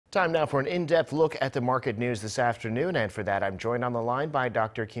Time now for an in-depth look at the market news this afternoon, and for that I'm joined on the line by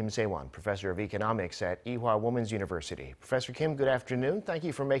Dr. Kim Sei-wan, professor of economics at Ewha Womans University. Professor Kim, good afternoon. Thank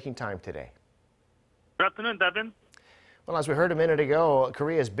you for making time today. Good afternoon, Devin. Well, as we heard a minute ago,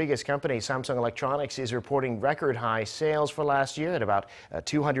 Korea's biggest company, Samsung Electronics, is reporting record high sales for last year at about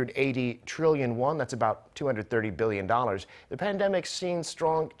 280 trillion won. That's about $230 billion. The pandemic's seen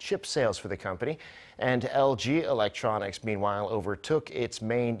strong chip sales for the company. And LG Electronics, meanwhile, overtook its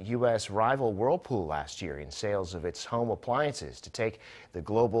main U.S. rival Whirlpool last year in sales of its home appliances to take the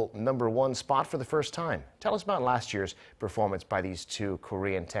global #1 spot for the first time. Tell us about last year's performance by these two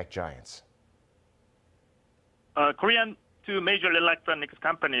Korean tech giants. Korean two major electronics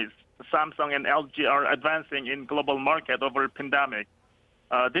companies, Samsung and LG, are advancing in global market over pandemic.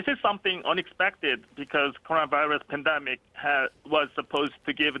 This is something unexpected because coronavirus pandemic was supposed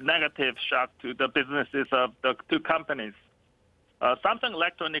to give negative shock to the businesses of the two companies. Samsung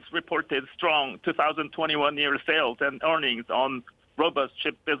Electronics reported strong 2021 year sales and earnings on robust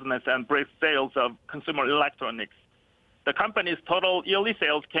chip business and brisk sales of consumer electronics. The company's total yearly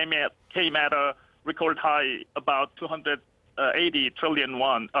sales came at a record high, about 280 trillion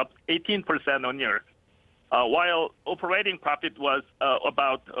won, up 18% on year. While operating profit was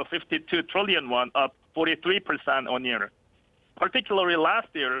about 52 trillion won, up 43% on year. Particularly last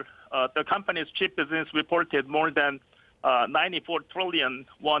year, the company's chip business reported more than 94 trillion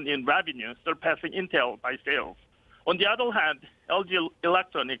won in revenue, surpassing Intel by sales. On the other hand, LG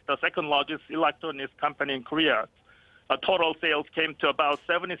Electronics, the second largest electronics company in Korea, total sales came to about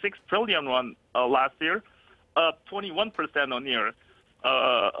 76 trillion won last year, up 21% on year.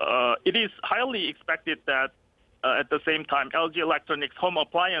 It is highly expected that at the same time, LG Electronics home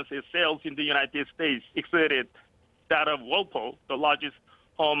appliances sales in the United States exceeded that of Whirlpool, the largest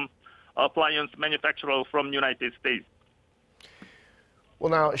home appliance manufacturer from the United States. Well,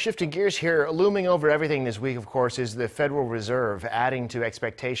 now, shifting gears here, looming over everything this week, of course, is the Federal Reserve, adding to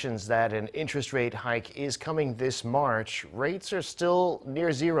expectations that an interest rate hike is coming this March. Rates are still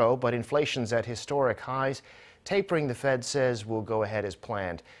near zero, but inflation's at historic highs. Tapering, the Fed says, will go ahead as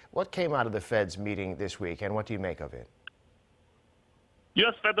planned. What came out of the Fed's meeting this week, and what do you make of it?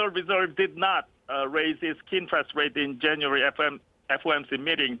 U.S. Federal Reserve did not raise its key interest rate in January FOMC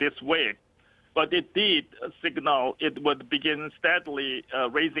meeting this week, but it did signal it would begin steadily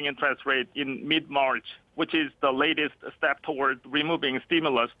raising interest rate in mid-March, which is the latest step toward removing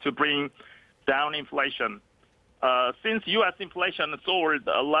stimulus to bring down inflation. Since U.S. inflation soared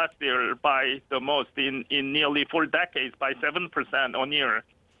last year by the most in nearly 4 decades by 7% on year,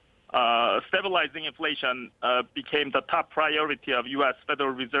 stabilizing inflation became the top priority of U.S. Federal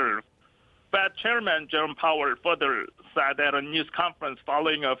Reserve. Fed Chairman Jerome Powell further said at a news conference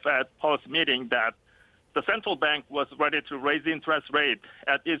following a Fed policy meeting that the central bank was ready to raise interest rate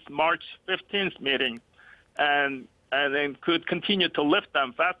at its March 15th meeting and then could continue to lift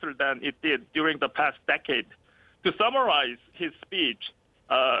them faster than it did during the past decade. To summarize his speech,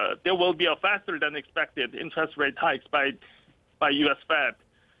 there will be a faster than expected interest rate hikes by U.S. Fed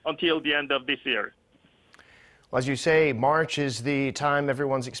until the end of this year. Well, as you say, March is the time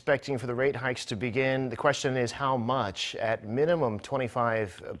everyone's expecting for the rate hikes to begin. The question is how much? At minimum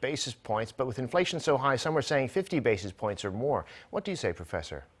 25 basis points, but with inflation so high, some are saying 50 basis points or more. What do you say,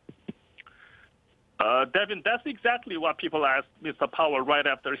 Professor? Devin, that's exactly what people asked Mr. Powell right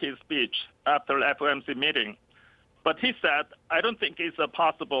after his speech, after the FOMC meeting. But he said, I don't think it's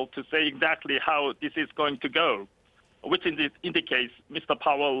possible to say exactly how this is going to go, which indicates Mr.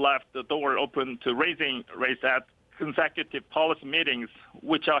 Powell left the door open to raising rates at consecutive policy meetings,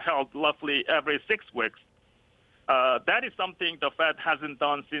 which are held roughly every 6 weeks. That is something the Fed hasn't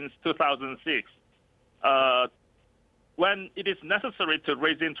done since 2006. When it is necessary to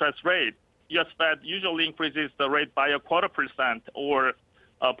raise interest rate, U.S. Fed usually increases the rate by 0.25% or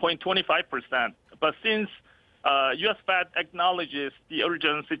 0.25%. But since U.S. Fed acknowledges the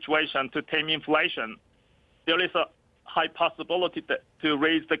urgent situation to tame inflation, there is a high possibility to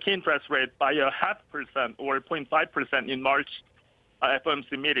raise the key interest rate by 0.5% or 0.5% in March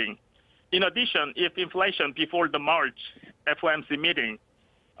FOMC meeting. In addition, if inflation before the March FOMC meeting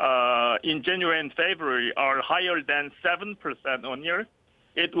in January and February are higher than 7% on year,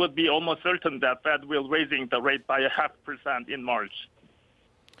 it would be almost certain that Fed will raising the rate by 0.5% in March.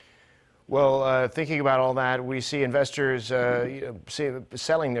 Well, thinking about all that, we see investors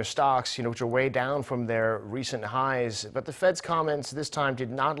selling their stocks, which are way down from their recent highs. But the Fed's comments this time did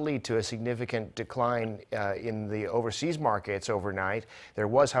not lead to a significant decline in the overseas markets overnight. There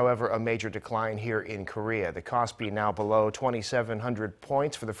was, however, a major decline here in Korea. The Kospi now below 2,700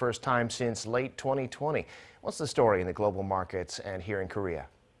 points for the first time since late 2020. What's the story in the global markets and here in Korea?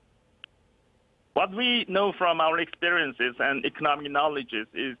 What we know from our experiences and economic knowledges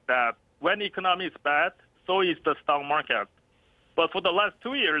is that when the economy is bad, so is the stock market. But for the last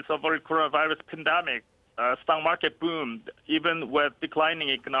 2 years of our coronavirus pandemic, stock market boomed, even with declining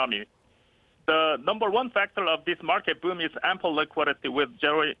economy. The number one factor of this market boom is ample liquidity with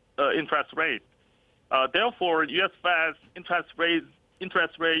zero interest rate. Therefore, U.S. Fed's interest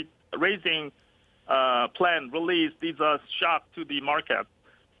rate raising plan released is a shock to the market.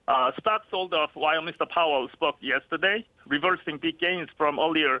 Stocks sold off while Mr. Powell spoke yesterday, reversing big gains from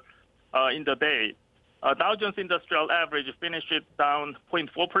earlier in the day. Dow Jones Industrial Average finished it down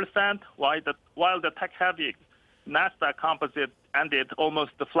 0.4%, while the tech-heavy Nasdaq Composite ended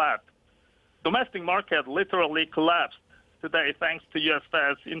almost flat. Domestic market literally collapsed today thanks to U.S.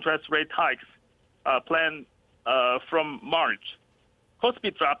 Fed's interest rate hikes planned from March.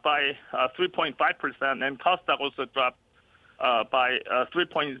 Kospi dropped by 3.5%, and Kosdaq also dropped by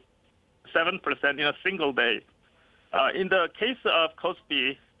 3.7% in a single day. In the case of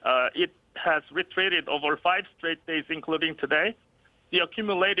Kospi, it has retreated over 5 straight days, including today. The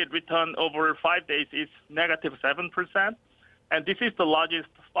accumulated return over 5 days is negative 7%, and this is the largest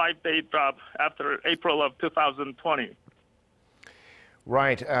 5-day drop after April of 2020.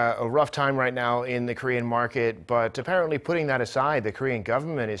 Right, a rough time right now in the Korean market, but apparently putting that aside, the Korean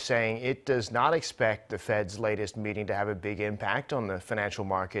government is saying it does not expect the Fed's latest meeting to have a big impact on the financial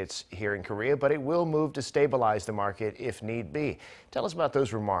markets here in Korea, but it will move to stabilize the market if need be. Tell us about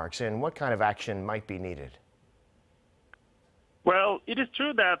those remarks and what kind of action might be needed. Well, it is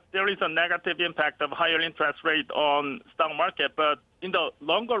true that there is a negative impact of higher interest rate on stock market, but in the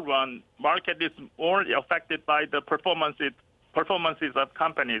longer run, market is more affected by the performances of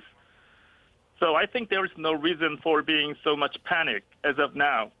companies. So I think there is no reason for being so much panic as of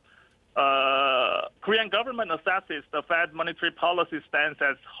now. Korean government assesses the Fed monetary policy stance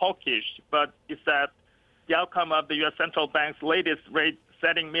as hawkish, but is that the outcome of the U.S. Central Bank's latest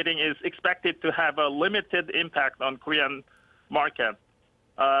rate-setting meeting is expected to have a limited impact on Korean market.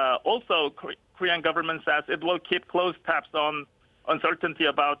 Also, Korean government says it will keep close tabs on uncertainty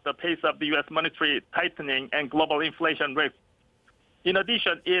about the pace of the U.S. monetary tightening and global inflation risk. In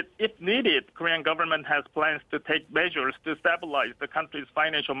addition, if needed, Korean government has plans to take measures to stabilize the country's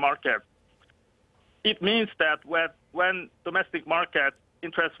financial market. It means that when domestic market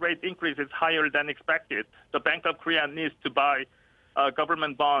interest rate increases higher than expected, the Bank of Korea needs to buy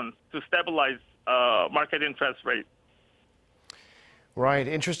government bonds to stabilize market interest rate. Right,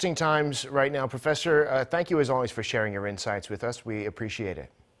 interesting times right now. Professor, thank you as always for sharing your insights with us. We appreciate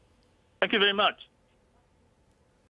it. Thank you very much.